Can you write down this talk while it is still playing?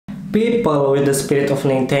People with the spirit of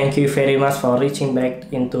learning, thank you very much for reaching back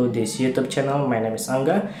into this YouTube channel. My name is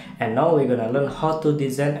Angga, and now we're gonna learn how to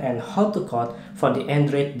design and how to code for the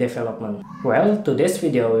Android development. Well, today's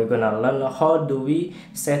video we're gonna learn how do we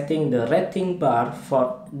setting the rating bar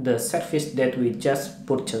for the service that we just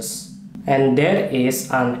purchased. And there is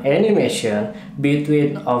an animation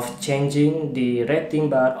between of changing the rating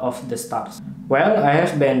bar of the stars. Well, I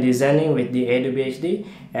have been designing with the Adobe HD,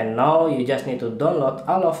 and now you just need to download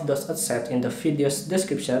all of those assets in the video's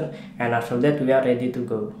description, and after that we are ready to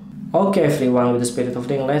go. Okay everyone, with the spirit of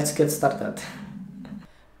learning, let's get started.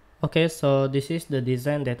 Okay, so this is the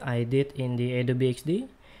design that I did in the Adobe HD,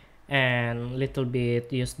 and little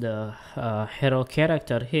bit use the hero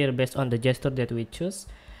character here based on the gesture that we choose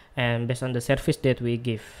and based on the service that we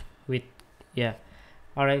give with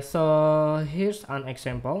alright, so here's an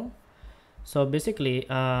example. So basically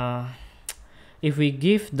if we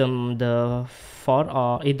give them the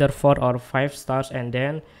either 4 or 5 stars, and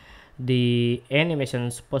then the animation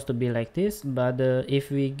is supposed to be like this, but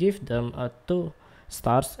if we give them 2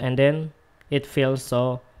 stars, and then it feels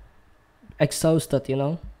so exhausted, you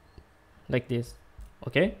know, like this.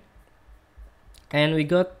 Okay, and we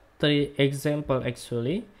got 3 example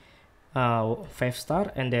actually. 5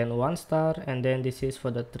 star, and then 1 star, and then this is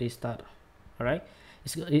for the 3 star. All right,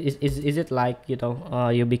 is it like, you know,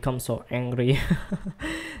 you become so angry?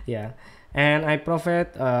 Yeah, and I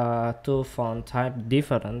provide 2 font type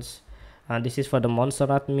difference. This is for the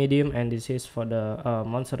Montserrat medium, and this is for the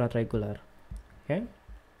Montserrat regular. Okay,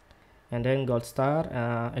 and then gold star,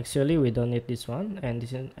 actually we don't need this one, and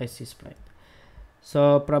this is IC Sprite.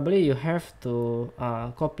 So probably you have to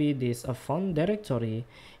copy this font directory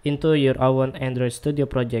into your own Android Studio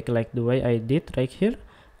project, like the way I did right here.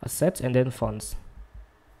 Assets and then fonts.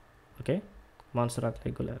 Okay, Montserrat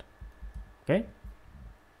regular. Okay,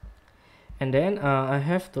 and then I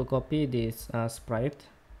have to copy this sprite,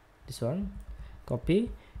 this one,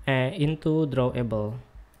 copy into drawable.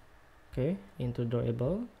 Okay, into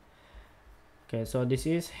drawable. Okay, so this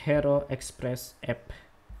is HeroExpress App.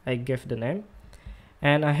 I gave the name.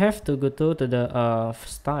 And I have to go to the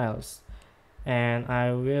styles, and I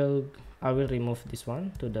will remove this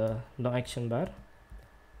one to the no action bar.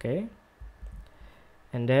 Okay,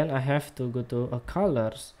 and then I have to go to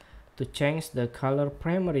colors to change the color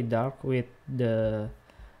primary dark with the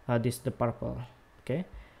the purple. Okay,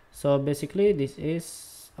 so basically this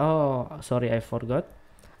is, oh sorry, I forgot,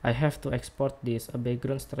 I have to export this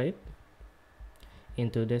background straight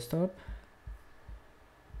into desktop.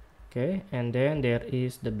 Okay, and then there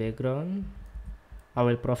is the background. I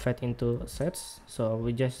will provide into assets, so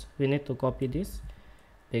we need to copy this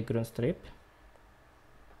background strip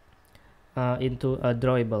into a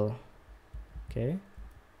drawable. Okay,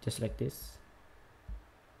 just like this.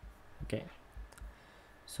 Okay,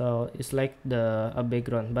 so it's like the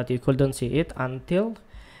background, but you couldn't see it until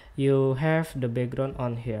you have the background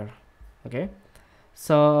on here. Okay,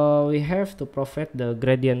 so we have to provide the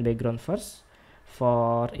gradient background first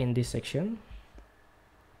for in this section.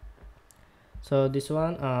 So this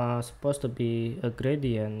one supposed to be a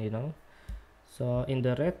gradient, you know. So in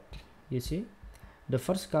the red, you see the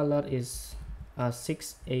first color is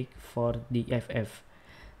 6A for the FF.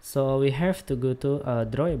 So we have to go to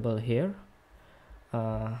drawable here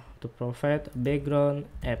to provide background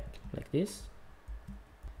app like this.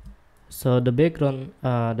 So the background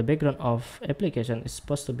of application is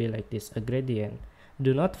supposed to be like this, a gradient.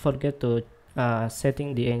 Do not forget to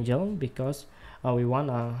setting the angel, because we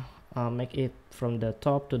wanna make it from the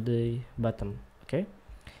top to the bottom. Okay,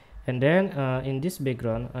 and then in this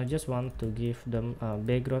background I just want to give them a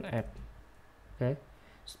background app. Okay,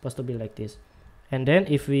 it's supposed to be like this. And then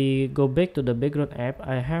if we go back to the background app,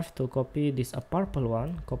 I have to copy this purple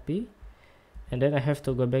one, copy, and then I have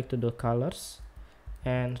to go back to the colors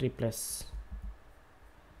and replace,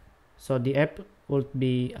 so the app would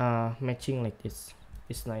be matching like this.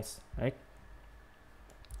 It's nice, right?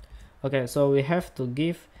 Okay, so we have to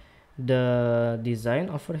give the design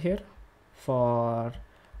over here for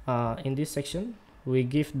in this section. We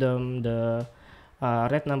give them the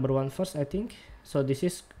red number 1 first, I think. So this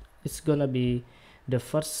is, it's gonna be the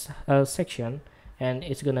first section, and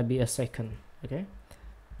it's gonna be a second. Okay,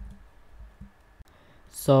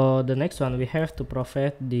 so the next one we have to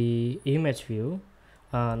provide the image view.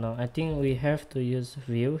 No, I think we have to use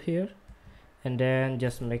view here, and then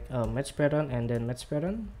just make a match parent and then match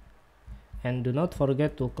parent, and do not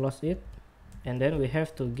forget to close it. And then we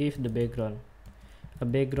have to give the background a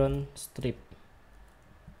background strip.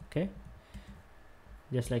 Okay,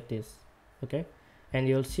 just like this. Okay, and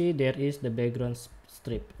you'll see there is the background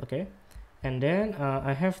strip. Okay, and then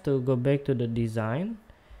I have to go back to the design,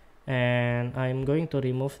 and I'm going to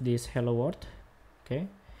remove this hello world. Okay,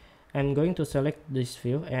 I'm going to select this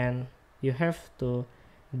view, and you have to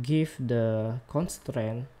give the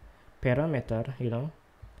constraint parameter, you know,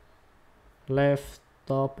 left,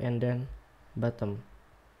 top, and then bottom.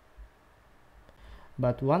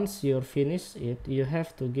 But once you're finished it, you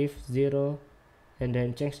have to give 0 and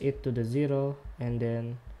then change it to the 0 and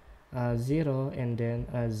then 0 and then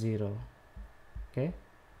 0. Okay,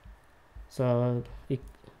 so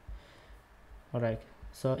alright,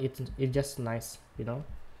 so it's just nice, you know.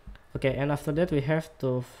 Okay, and after that we have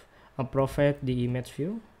to provide the image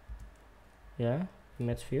view. Yeah,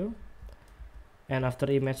 image view. And after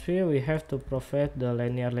image view we have to provide the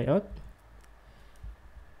linear layout.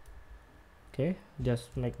 Okay,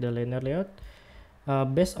 just make the linear layout.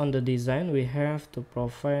 Based on the design, we have to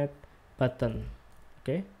provide button.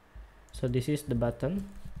 Okay, so this is the button.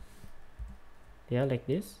 Yeah, like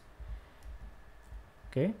this.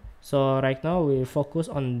 Okay, so right now we focus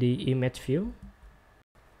on the image view.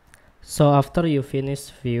 So after you finish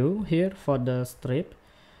view here for the strip,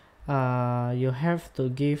 you have to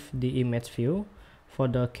give the image view for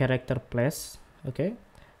the character place. Okay,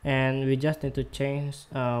 and we just need to change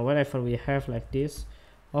wherever we have like this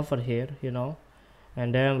over here, you know,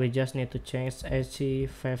 and then we just need to change AC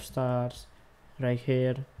 5 stars right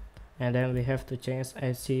here, and then we have to change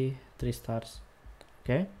AC 3 stars.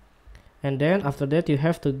 Okay, and then after that you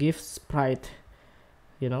have to give sprite,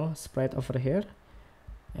 you know, sprite over here,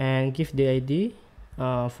 and give the ID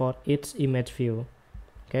for each image view.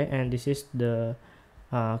 Okay, and this is the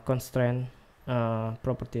constraint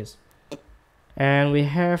properties. And we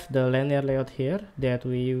have the linear layout here that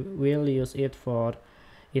we will use it for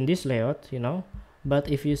in this layout, you know. But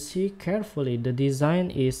if you see carefully, the design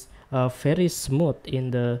is very smooth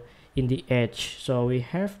in the edge, so we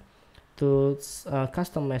have to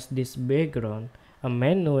customize this background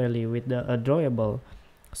manually with the drawable.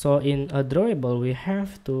 So in a drawable we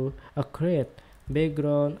have to create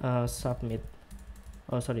background submit,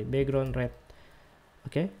 background red.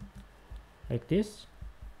 Okay, like this.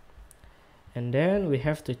 And then we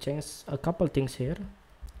have to change a couple things here.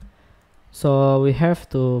 So we have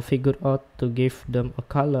to figure out to give them a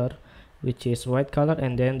color which is white color,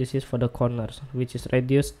 and then this is for the corners which is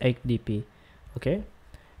radius 8 dp. Okay,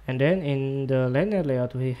 and then in the linear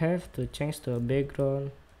layout we have to change to a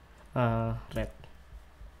background red.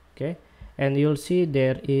 Okay, and you'll see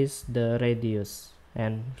there is the radius,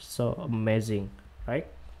 and so amazing, right?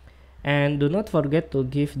 And do not forget to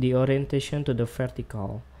give the orientation to the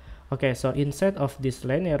vertical. Okay, so inside of this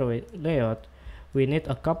linear layout we need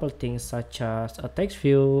a couple things such as a text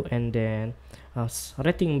view, and then a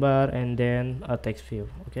rating bar, and then a text view.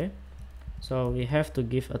 Okay, so we have to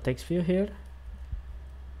give a text view here.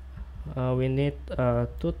 We need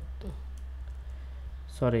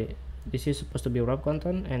this is supposed to be wrap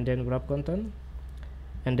content, and then wrap content,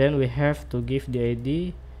 and then we have to give the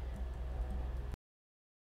ID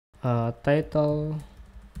title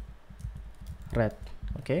red.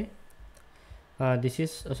 Okay, this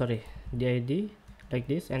is the ID like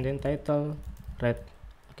this, and then title red.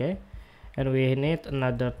 Okay, and we need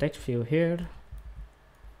another text view here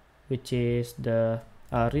which is the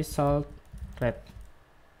result red.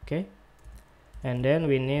 Okay, and then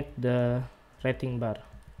we need the rating bar.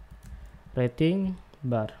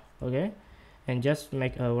 Okay, and just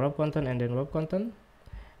make a wrap content and then wrap content,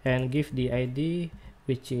 and give the ID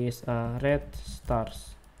which is red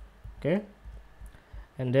stars. Okay,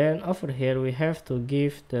 and then over here we have to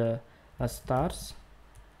give the stars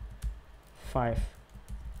 5,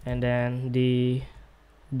 and then the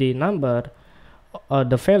number or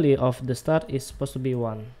the value of the star is supposed to be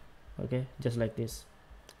 1. Okay, just like this.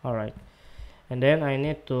 All right, and then I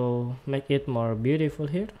need to make it more beautiful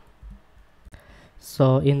here.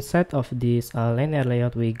 So inside of this linear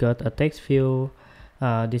layout we got a text view.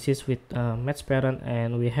 This is with match parent,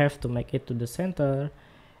 and we have to make it to the center.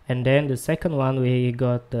 And then the second one we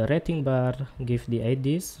got the rating bar, give the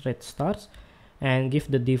IDs red stars, and give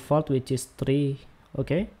the default which is 3.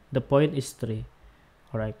 Okay, the point is 3.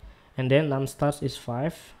 Alright, and then num stars is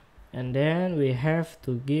 5, and then we have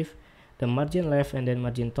to give the margin left, and then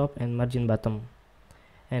margin top, and margin bottom.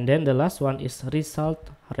 And then the last one is result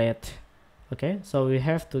red. Okay, so we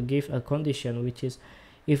have to give a condition which is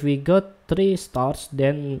if we got 3 stars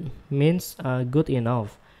then means good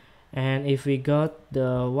enough, and if we got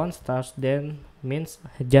the 1 stars then means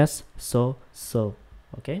just so.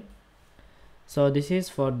 Okay, so this is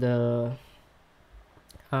for the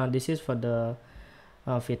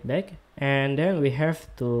feedback, and then we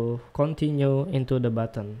have to continue into the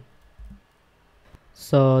button.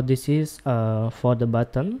 So this is for the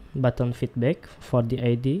button feedback for the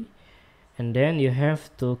ID. and then you have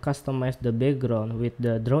to customize the background with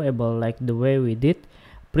the drawable like the way we did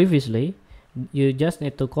previously. You just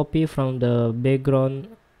need to copy from the background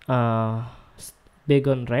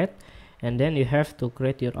background red, and then you have to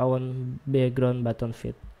create your own background button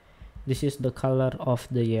fit. This is the color of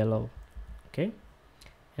the yellow. Okay,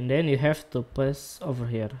 and then you have to paste over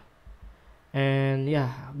here. And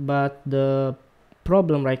yeah, but the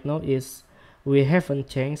problem right now is we haven't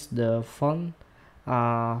changed the font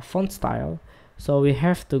style, so we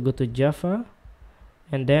have to go to Java,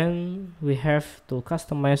 and then we have to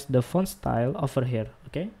customize the font style over here.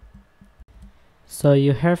 Okay, so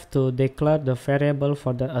you have to declare the variable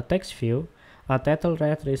for the text view, a title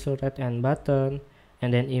red, result red, and button,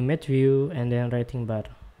 and then image view, and then rating bar.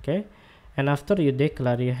 Okay, and after you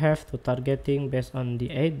declare, you have to targeting based on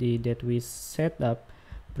the ID that we set up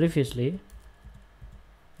previously,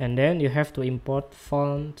 and then you have to import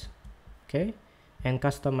font. Okay, and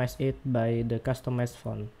customize it by the customized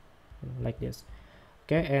font like this.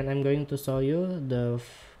 Okay, and I'm going to show you the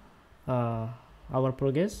our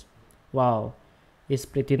progress. Wow, it's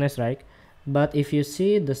pretty nice, right? But if you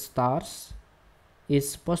see the stars, it's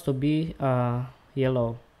supposed to be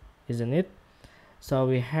yellow, isn't it? So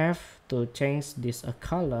we have to change this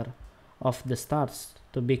color of the stars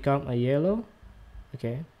to become a yellow.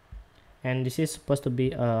 Okay, and this is supposed to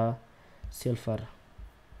be a silver.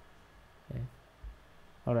 Okay.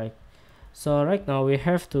 All right, so right now we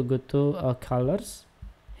have to go to colors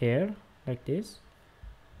here like this,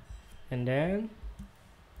 and then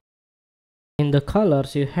in the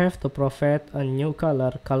colors you have to provide a new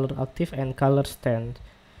color active and color stand.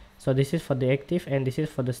 So this is for the active and this is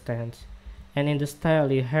for the stands. And in the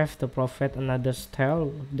style you have to provide another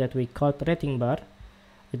style that we call rating bar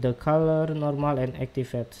with the color normal and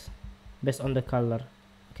activate based on the color.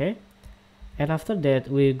 Okay, and after that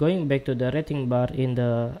we're going back to the rating bar in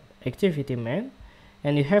the activity main,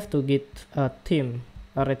 and you have to get a theme,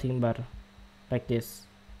 a rating bar like this.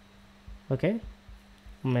 Okay,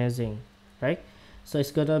 amazing, right? So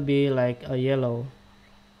it's gonna be like a yellow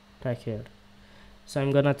right here. So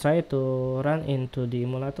I'm gonna try to run into the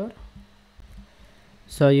emulator.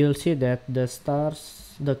 So you'll see that the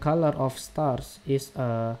stars, the color of stars is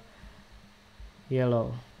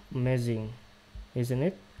yellow. Amazing, isn't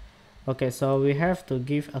it? Okay, so we have to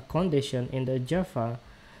give a condition in the Java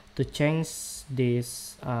to change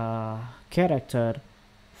this character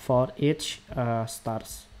for each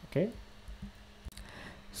stars. Okay,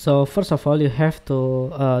 so first of all you have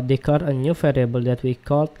to declare a new variable that we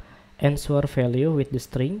call answer value with the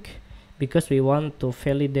string, because we want to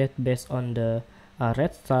validate based on the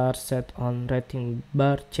red star set on rating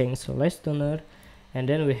bar change listener, and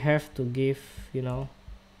then we have to give, you know,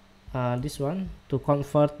 this one to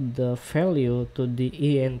convert the value to the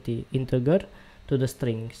int integer to the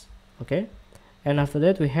strings. Okay, and after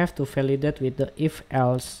that we have to validate with the if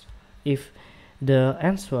else, if the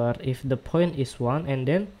answer, if the point is 1, and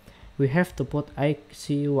then we have to put I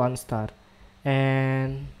see 1 star,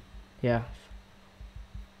 and yeah,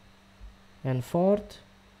 and 4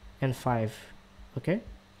 and 5. Okay,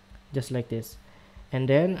 just like this. And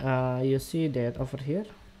then you see that over here,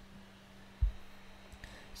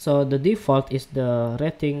 so the default is the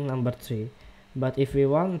rating number 3, but if we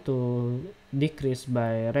want to decrease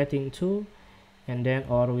by rating 2, and then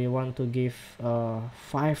or we want to give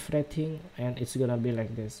 5 rating, and it's gonna be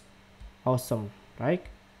like this. Awesome, right?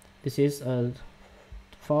 This is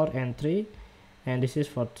 4 and 3, and this is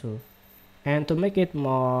for 2. And to make it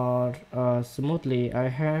more smoothly, I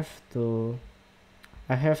have to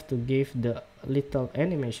give the little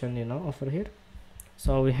animation, you know, over here.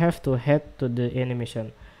 So we have to head to the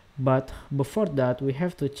animation, but before that we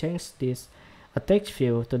have to change this text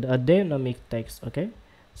view to the dynamic text. Okay,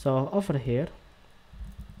 so over here,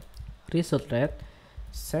 result red,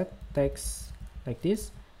 set text like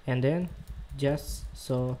this, and then just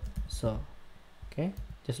so. Okay,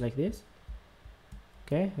 just like this.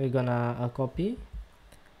 Okay, we're gonna copy,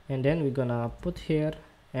 and then we're gonna put here,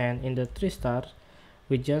 and in the 3 star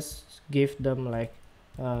we just give them like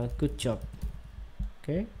good job.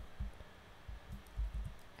 Okay,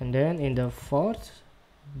 and then in the 4th,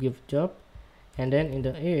 give job, and then in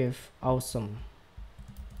the if, awesome.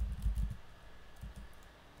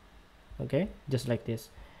 Okay, just like this.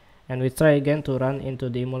 And we try again to run into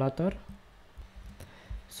the emulator.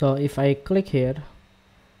 So if I click here,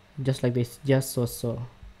 just like this, just so,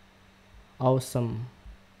 awesome,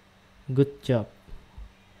 good job,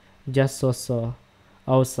 just so,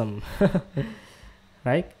 awesome.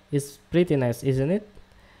 Right, it's pretty nice, isn't it?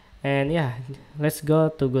 And yeah, let's go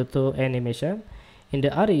to animation. In the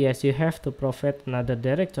areas you have to provide another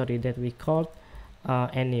directory that we call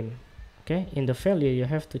anim. Okay, in the value you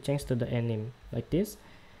have to change to the ename like this,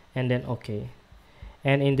 and then okay.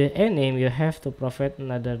 And in the ename you have to provide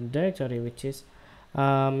another directory, which is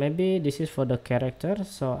maybe this is for the character,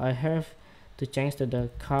 so I have to change to the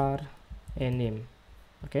car ename.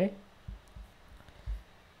 Okay,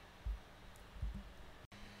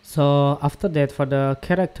 so after that, for the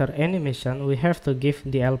character animation, we have to give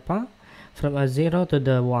the alpha from a 0 to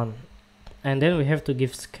the 1, and then we have to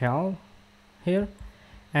give scale here,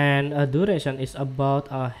 and a duration is about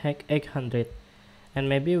 800, and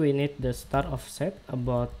maybe we need the start offset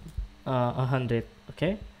about 100.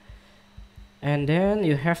 Okay, and then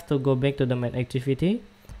you have to go back to the main activity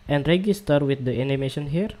and register with the animation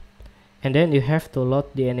here, and then you have to load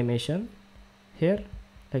the animation here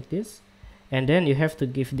like this, and then you have to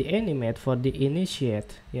give the animate for the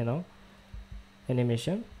initiate, you know,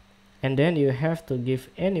 animation, and then you have to give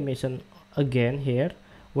animation again here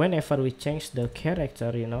whenever we change the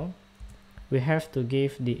character, you know, we have to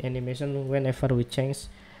give the animation whenever we change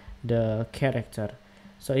the character,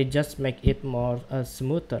 so it just make it more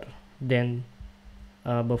smoother than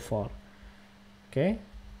before. Okay,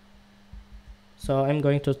 so I'm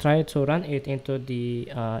going to try to run it into the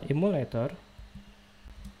emulator.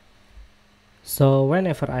 So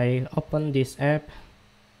whenever I open this app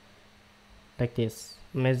like this,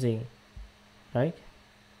 amazing, right?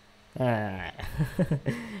 And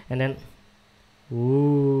then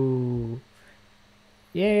ooh,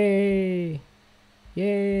 yay,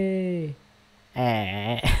 yay.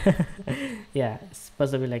 Yeah, it's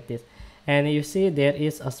supposed to be like this, and you see there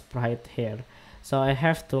is a sprite here, so I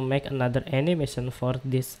have to make another animation for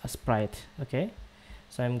this sprite. Okay,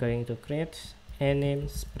 so I'm going to create anim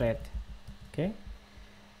sprite. Okay,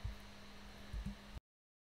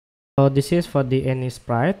 so this is for the any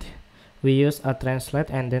sprite. We use a translate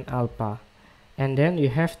and then alpha, and then you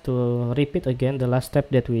have to repeat again the last step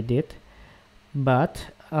that we did,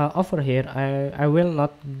 but over here I will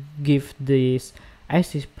not give this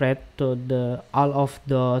IC spread to the all of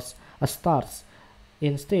those stars.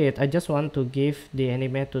 Instead, I just want to give the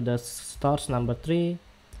animate to the stars number 3,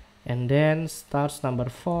 and then stars number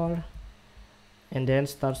 4, and then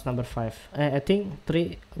stars number 5. I think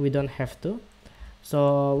 3 we don't have to.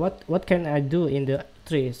 So what can I do in the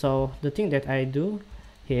 3? So the thing that I do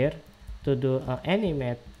here to do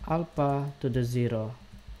animate alpha to the 0.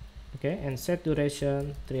 Okay, and set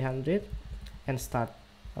duration 300 and start.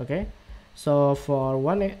 Okay, so for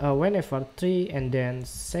whenever 3 and then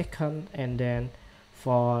second and then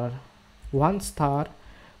for 1 star,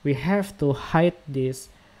 we have to hide this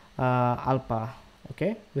alpha.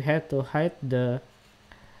 Okay, we have to hide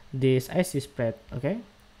this IC spread. Okay,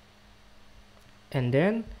 and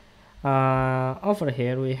then over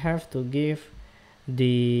here we have to give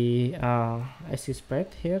the IC spread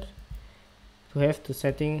here to have to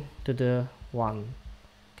setting to the 1.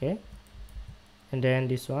 Okay, and then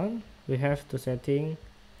this one we have to setting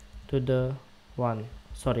to the 1.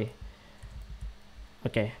 Sorry.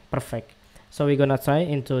 Okay, perfect. So we're gonna try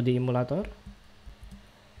into the emulator.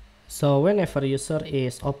 So whenever user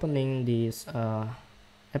is opening this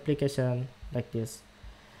application like this,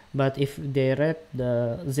 but if they rate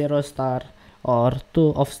the 0 star or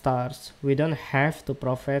 2 of stars, we don't have to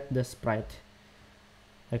provide the sprite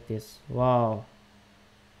like this. Wow,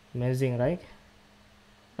 amazing, right?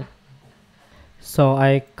 So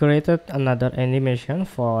I created another animation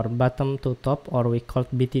for bottom to top, or we call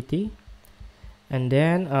BTT, and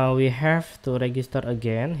then we have to register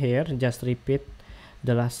again here, just repeat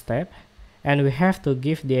the last step, and we have to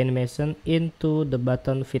give the animation into the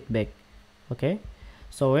button feedback. Okay,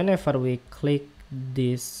 so whenever we click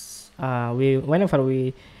this whenever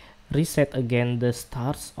we reset again the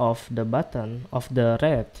stars of the button of the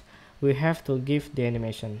red, we have to give the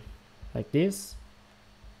animation like this,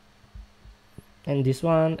 and this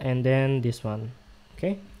one, and then this one.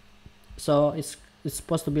 Okay, so it's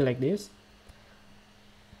supposed to be like this.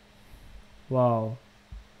 Wow,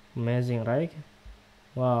 amazing, right?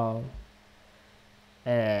 Wow.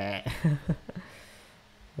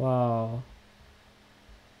 Wow.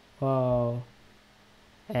 Wow.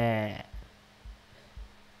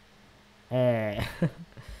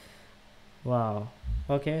 Wow.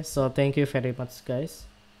 Okay, so thank you very much, guys.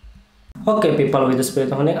 Okay, people, with the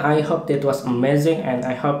spirit of learning, I hope that was amazing, and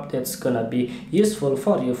I hope that's gonna be useful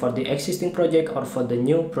for you for the existing project or for the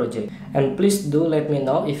new project. And please do let me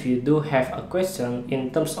know if you do have a question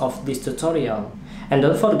in terms of this tutorial. And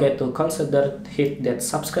don't forget to consider hit that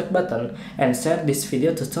subscribe button and share this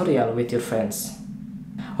video tutorial with your friends.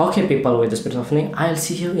 Okay, people, with the spirit of learning, I'll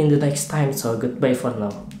see you in the next time, so goodbye for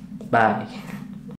now. Bye.